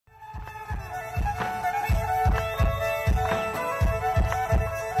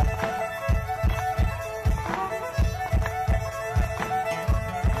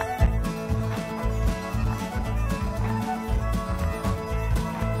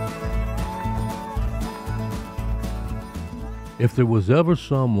If there was ever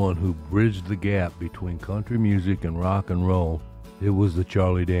someone who bridged the gap between country music and rock and roll, it was the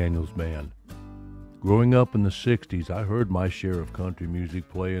Charlie Daniels Band. Growing up in the 60s, I heard my share of country music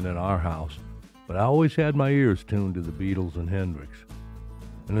playing in our house, but I always had my ears tuned to the Beatles and Hendrix.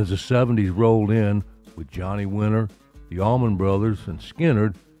 And as the 70s rolled in with Johnny Winter, the Allman Brothers, and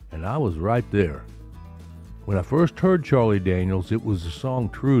Skynyrd, and I was right there. When I first heard Charlie Daniels, it was the song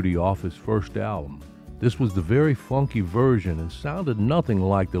Trudy off his first album. This was the very funky version and sounded nothing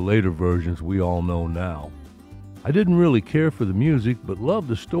like the later versions we all know now. I didn't really care for the music, but loved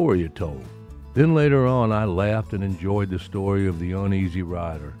the story it told. Then later on, I laughed and enjoyed the story of the Uneasy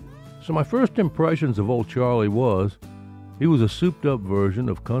Rider. So my first impressions of old Charlie was, he was a souped-up version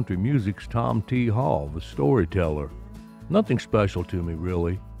of country music's Tom T. Hall, the storyteller. Nothing special to me,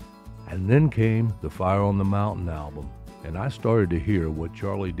 really. And then came the Fire on the Mountain album, and I started to hear what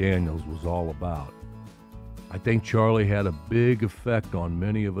Charlie Daniels was all about. I think Charlie had a big effect on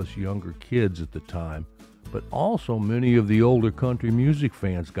many of us younger kids at the time, but also many of the older country music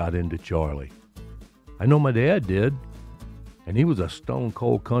fans got into Charlie. I know my dad did, and he was a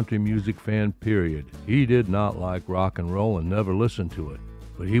stone-cold country music fan, period. He did not like rock and roll and never listened to it,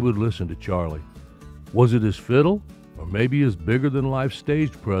 but he would listen to Charlie. Was it his fiddle, or maybe his bigger-than-life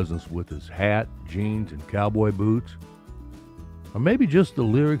stage presence with his hat, jeans, and cowboy boots? Or maybe just the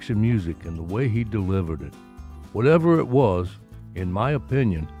lyrics and music and the way he delivered it? Whatever it was, in my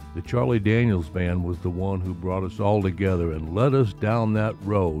opinion, the Charlie Daniels Band was the one who brought us all together and led us down that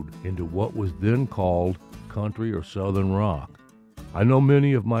road into what was then called country or southern rock. I know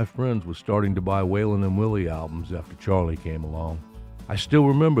many of my friends were starting to buy Waylon and Willie albums after Charlie came along. I still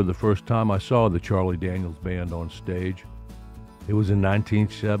remember the first time I saw the Charlie Daniels Band on stage. It was in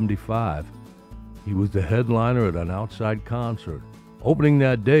 1975. He was the headliner at an outside concert. Opening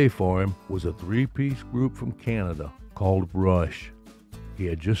that day for him was a three-piece group from Canada called Rush. He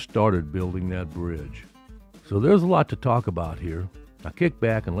had just started building that bridge. So there's a lot to talk about here. Now kick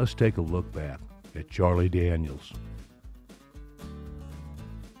back and let's take a look back at Charlie Daniels.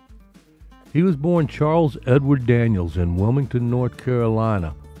 He was born Charles Edward Daniels in Wilmington, North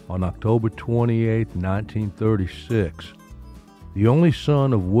Carolina on October 28, 1936. The only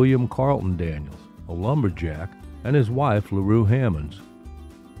son of William Carlton Daniels, a lumberjack, and his wife, LaRue Hammonds.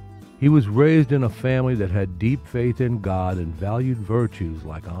 He was raised in a family that had deep faith in God and valued virtues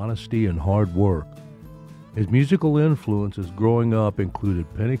like honesty and hard work. His musical influences growing up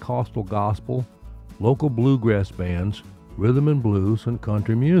included Pentecostal gospel, local bluegrass bands, rhythm and blues, and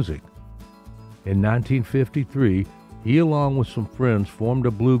country music. In 1953, he along with some friends formed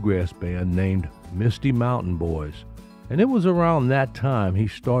a bluegrass band named Misty Mountain Boys, and it was around that time he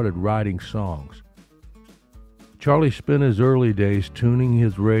started writing songs. Charlie spent his early days tuning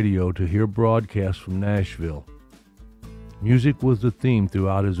his radio to hear broadcasts from Nashville. Music was the theme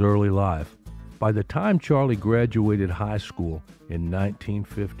throughout his early life. By the time Charlie graduated high school in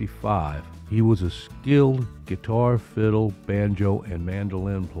 1955, he was a skilled guitar, fiddle, banjo, and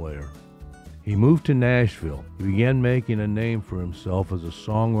mandolin player. He moved to Nashville. He began making a name for himself as a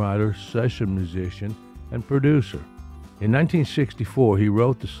songwriter, session musician, and producer. In 1964, he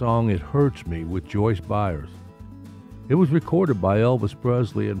wrote the song It Hurts Me with Joyce Byers. It was recorded by Elvis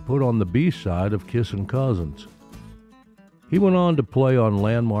Presley and put on the B-side of Kissin' Cousins. He went on to play on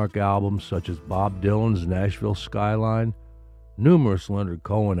landmark albums such as Bob Dylan's Nashville Skyline, numerous Leonard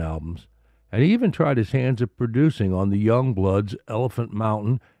Cohen albums, and he even tried his hands at producing on the Youngbloods' Elephant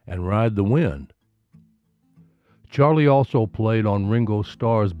Mountain and Ride the Wind. Charlie also played on Ringo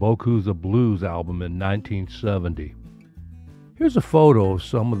Starr's Boku's a Blues album in 1970. Here's a photo of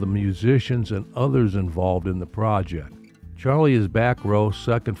some of the musicians and others involved in the project. Charlie is back row,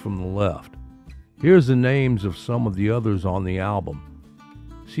 second from the left. Here's the names of some of the others on the album.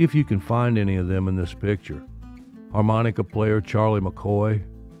 See if you can find any of them in this picture. Harmonica player Charlie McCoy,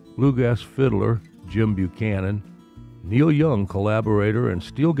 bluegrass fiddler Jim Buchanan, Neil Young collaborator and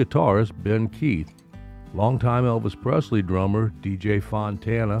steel guitarist Ben Keith, longtime Elvis Presley drummer DJ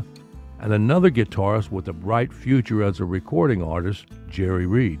Fontana, and another guitarist with a bright future as a recording artist, Jerry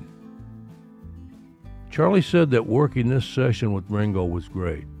Reed. Charlie said that working this session with Ringo was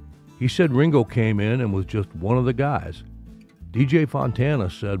great. He said Ringo came in and was just one of the guys. DJ Fontana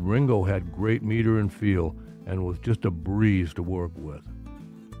said Ringo had great meter and feel and was just a breeze to work with.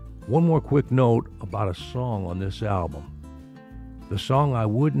 One more quick note about a song on this album. The song I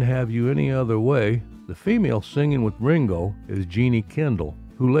Wouldn't Have You Any Other Way, the female singing with Ringo is Jeannie Kendall,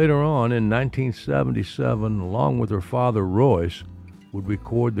 who later on in 1977, along with her father Royce, would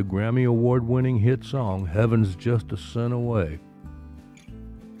record the Grammy Award-winning hit song Heaven's Just a Sin Away.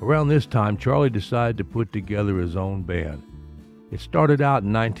 Around this time, Charlie decided to put together his own band. It started out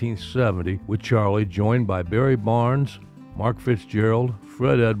in 1970 with Charlie, joined by Barry Barnes, Mark Fitzgerald,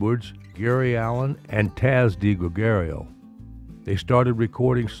 Fred Edwards, Gary Allan, and Taz DiGregorio. They started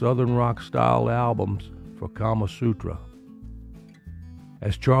recording Southern rock-style albums for Kama Sutra.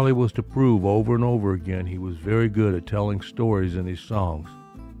 As Charlie was to prove over and over again, he was very good at telling stories in his songs.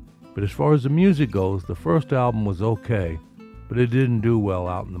 But as far as the music goes, the first album was okay, but it didn't do well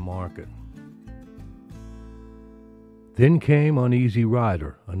out in the market. Then came Uneasy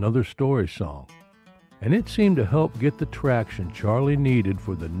Rider, another story song, and it seemed to help get the traction Charlie needed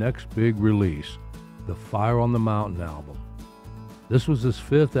for the next big release, the Fire on the Mountain album. This was his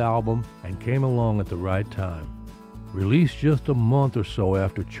fifth album and came along at the right time. Released just a month or so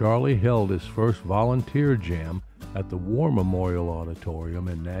after Charlie held his first volunteer jam at the War Memorial Auditorium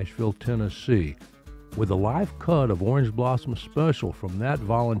in Nashville, Tennessee, with a live cut of Orange Blossom Special from that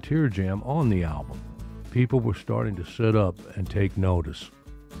volunteer jam on the album. People were starting to sit up and take notice.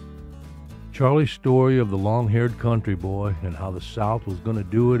 Charlie's story of the long-haired country boy and how the South was going to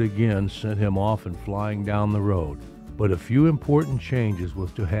do it again sent him off and flying down the road, but a few important changes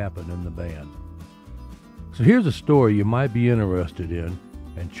was to happen in the band. So here's a story you might be interested in,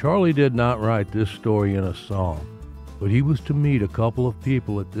 and Charlie did not write this story in a song, but he was to meet a couple of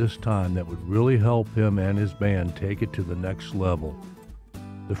people at this time that would really help him and his band take it to the next level.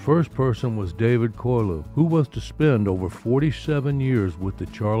 The first person was David Corlew, who was to spend over 47 years with the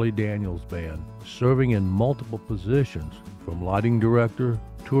Charlie Daniels Band, serving in multiple positions, from lighting director,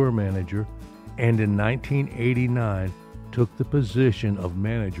 tour manager, and in 1989 took the position of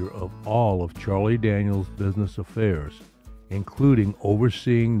manager of all of Charlie Daniels' business affairs, including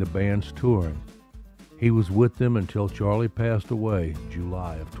overseeing the band's touring. He was with them until Charlie passed away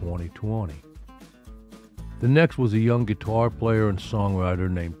July of 2020. The next was a young guitar player and songwriter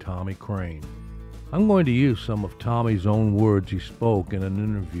named Tommy Crane. I'm going to use some of Tommy's own words he spoke in an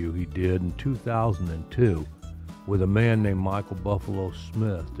interview he did in 2002 with a man named Michael Buffalo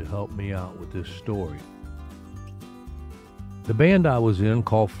Smith to help me out with this story. The band I was in,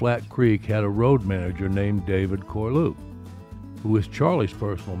 called Flat Creek, had a road manager named David Corlew, who is Charlie's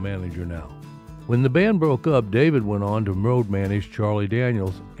personal manager now. When the band broke up, David went on to road manage Charlie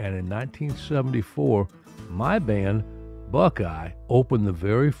Daniels, and in 1974, my band, Buckeye, opened the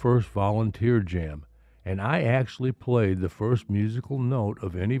very first volunteer jam, and I actually played the first musical note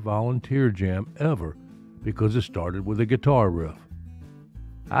of any volunteer jam ever because it started with a guitar riff.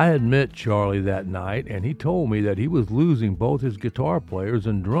 I had met Charlie that night, and he told me that he was losing both his guitar players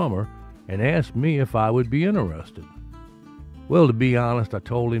and drummer and asked me if I would be interested. Well, to be honest, I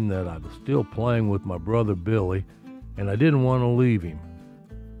told him that I was still playing with my brother Billy, and I didn't want to leave him.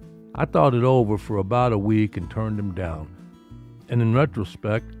 I thought it over for about a week and turned him down. And in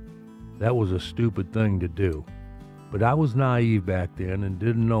retrospect, that was a stupid thing to do. But I was naive back then and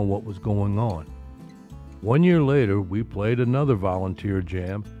didn't know what was going on. 1 year later, we played another volunteer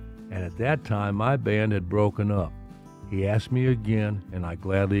jam, and at that time my band had broken up. He asked me again, and I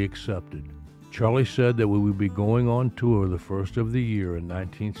gladly accepted. Charlie said that we would be going on tour the first of the year in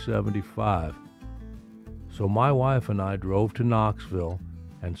 1975. So my wife and I drove to Knoxville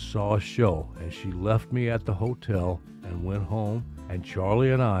and saw a show, and she left me at the hotel and went home, and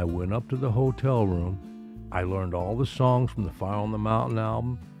Charlie and I went up to the hotel room. I learned all the songs from the Fire on the Mountain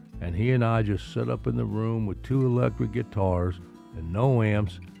album, and he and I just sat up in the room with 2 electric guitars and no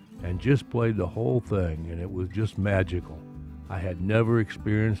amps and just played the whole thing, and it was just magical. I had never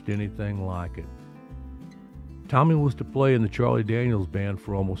experienced anything like it. Tommy was to play in the Charlie Daniels Band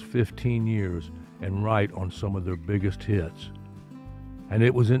for almost 15 years and write on some of their biggest hits. And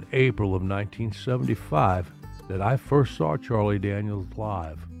it was in April of 1975 that I first saw Charlie Daniels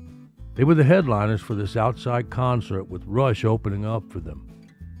live. They were the headliners for this outside concert with Rush opening up for them.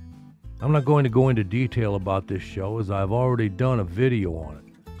 I'm not going to go into detail about this show as I've already done a video on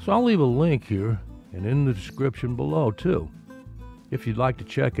it, so I'll leave a link here and in the description below too. If you'd like to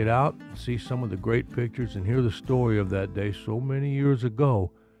check it out, see some of the great pictures and hear the story of that day so many years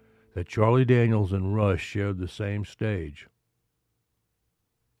ago that Charlie Daniels and Rush shared the same stage.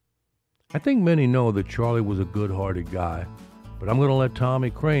 I think many know that Charlie was a good-hearted guy, but I'm going to let Tommy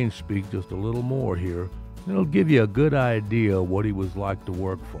Crane speak just a little more here, and it'll give you a good idea of what he was like to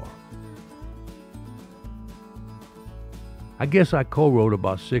work for. I guess I co-wrote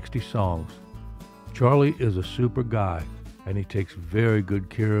about 60 songs. Charlie is a super guy, and he takes very good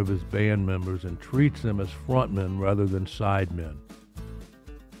care of his band members and treats them as frontmen rather than sidemen.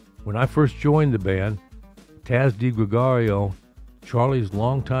 When I first joined the band, Taz DiGregorio, Charlie's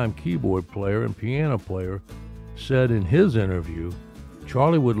longtime keyboard player and piano player, said in his interview,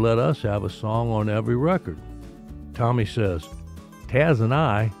 Charlie would let us have a song on every record. Tommy says, Taz and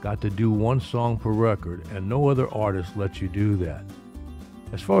I got to do one song per record, and no other artist lets you do that.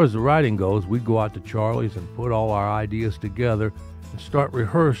 As far as the writing goes, we'd go out to Charlie's and put all our ideas together and start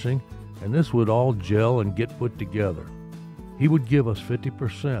rehearsing, and this would all gel and get put together. He would give us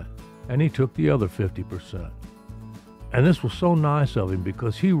 50%, and he took the other 50%. And this was so nice of him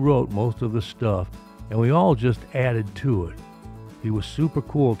because he wrote most of the stuff, and we all just added to it. He was super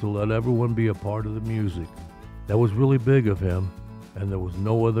cool to let everyone be a part of the music. That was really big of him, and there was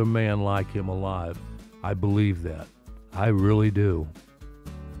no other man like him alive. I believe that. I really do.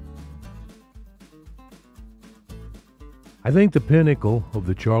 I think the pinnacle of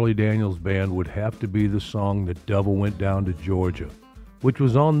the Charlie Daniels Band would have to be the song "The Devil Went Down to Georgia," which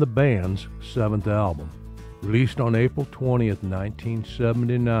was on the band's 7th album. Released on April 20th,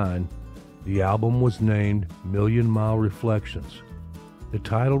 1979, the album was named Million Mile Reflections. The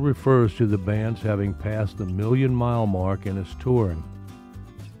title refers to the band's having passed the million-mile mark in its touring.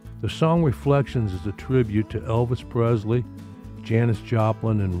 The song Reflections is a tribute to Elvis Presley, Janis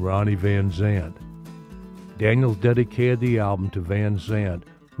Joplin, and Ronnie Van Zant. Daniels dedicated the album to Van Zant,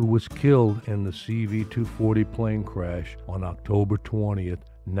 who was killed in the CV-240 plane crash on October 20th,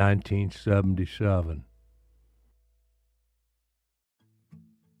 1977.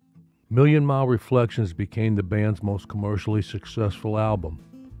 Million Mile Reflections became the band's most commercially successful album,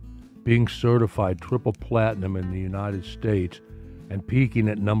 being certified triple platinum in the United States and peaking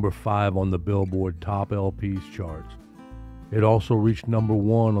at number 5 on the Billboard Top LPs charts. It also reached number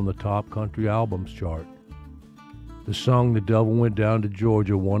 1 on the Top Country Albums chart. The song "The Devil Went Down to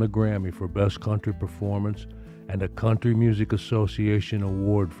Georgia" won a Grammy for Best Country Performance and a Country Music Association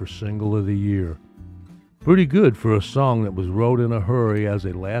Award for Single of the Year. Pretty good for a song that was wrote in a hurry as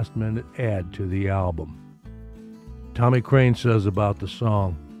a last-minute add to the album. Tommy Crane says about the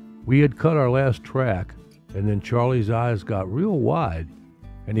song, "We had cut our last track, and then Charlie's eyes got real wide,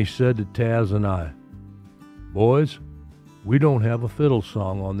 and he said to Taz and I, 'Boys, we don't have a fiddle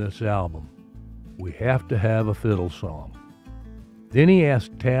song on this album. We have to have a fiddle song.' Then he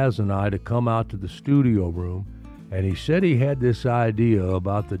asked Taz and I to come out to the studio room, and he said he had this idea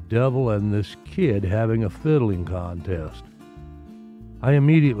about the devil and this kid having a fiddling contest. I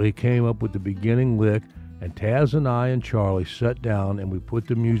immediately came up with the beginning lick, and Taz and I and Charlie sat down and we put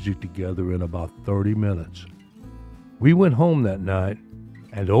the music together in about 30 minutes. We went home that night,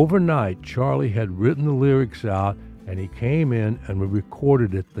 and overnight Charlie had written the lyrics out, and he came in and we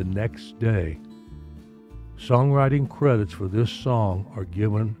recorded it the next day. Songwriting credits for this song are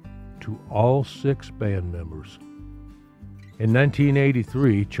given to all 6 band members. In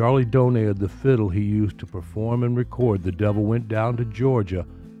 1983, Charlie donated the fiddle he used to perform and record "The Devil Went Down to Georgia"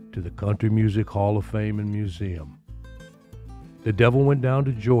 to the Country Music Hall of Fame and Museum. "The Devil Went Down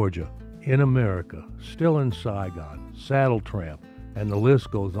to Georgia," "In America," "Still in Saigon," "Saddle Tramp," and the list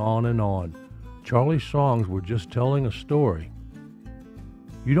goes on and on. Charlie's songs were just telling a story.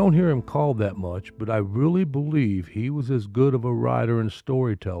 You don't hear him called that much, but I really believe he was as good of a writer and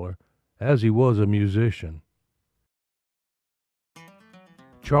storyteller as he was a musician.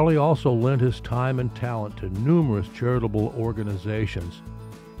 Charlie also lent his time and talent to numerous charitable organizations,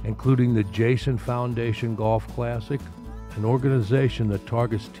 including the Jason Foundation Golf Classic, an organization that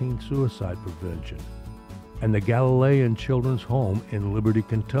targets teen suicide prevention, and the Galilean Children's Home in Liberty,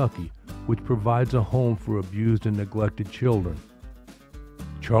 Kentucky, which provides a home for abused and neglected children.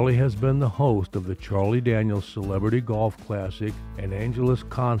 Charlie has been the host of the Charlie Daniels Celebrity Golf Classic and Angelus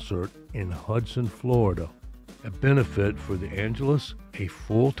Concert in Hudson, Florida, a benefit for the Angelus, a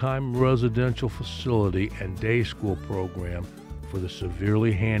full-time residential facility and day school program for the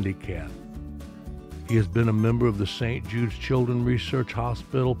severely handicapped. He has been a member of the St. Jude's Children's Research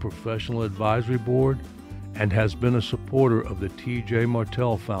Hospital Professional Advisory Board and has been a supporter of the T.J.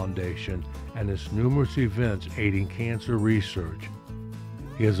 Martell Foundation and its numerous events aiding cancer research.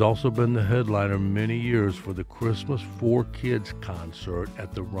 He has also been the headliner many years for the Christmas 4 Kids concert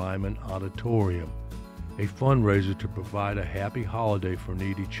at the Ryman Auditorium, a fundraiser to provide a happy holiday for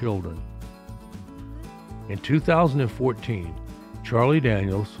needy children. In 2014, Charlie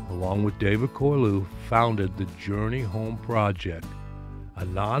Daniels, along with David Coylou, founded the Journey Home Project, a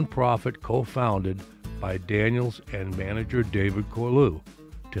nonprofit co-founded by Daniels and manager David Coylou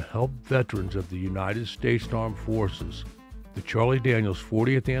to help veterans of the United States Armed Forces. The Charlie Daniels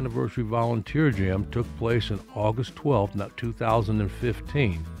 40th Anniversary Volunteer Jam took place on August 12,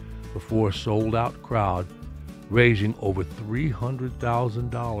 2015, before a sold-out crowd, raising over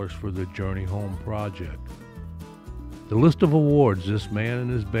 $300,000 for the Journey Home Project. The list of awards this man and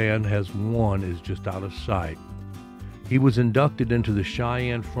his band has won is just out of sight. He was inducted into the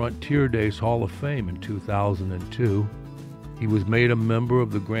Cheyenne Frontier Days Hall of Fame in 2002. He was made a member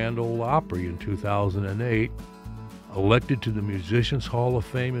of the Grand Ole Opry in 2008, elected to the Musicians Hall of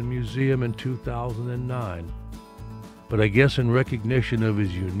Fame and Museum in 2009. But I guess in recognition of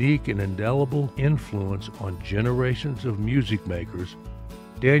his unique and indelible influence on generations of music makers,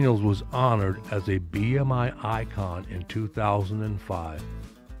 Daniels was honored as a BMI icon in 2005,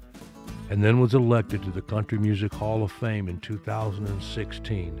 and then was elected to the Country Music Hall of Fame in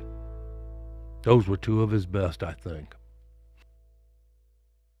 2016. Those were two of his best, I think.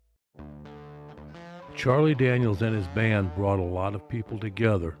 Charlie Daniels and his band brought a lot of people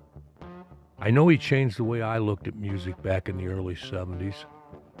together. I know he changed the way I looked at music back in the early 70s.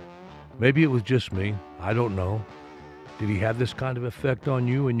 Maybe it was just me, I don't know. Did he have this kind of effect on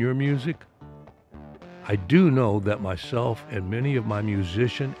you and your music? I do know that myself and many of my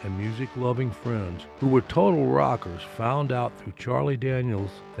musician and music-loving friends who were total rockers found out through Charlie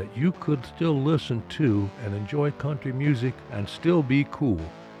Daniels that you could still listen to and enjoy country music and still be cool.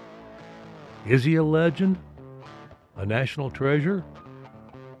 Is he a legend? A national treasure?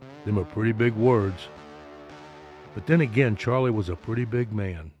 Them are pretty big words. But then again, Charlie was a pretty big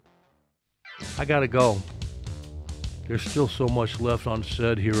man. I gotta go. There's still so much left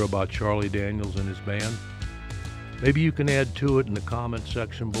unsaid here about Charlie Daniels and his band. Maybe you can add to it in the comment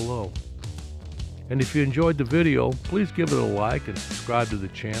section below. And if you enjoyed the video, please give it a like and subscribe to the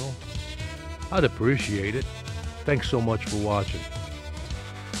channel. I'd appreciate it. Thanks so much for watching.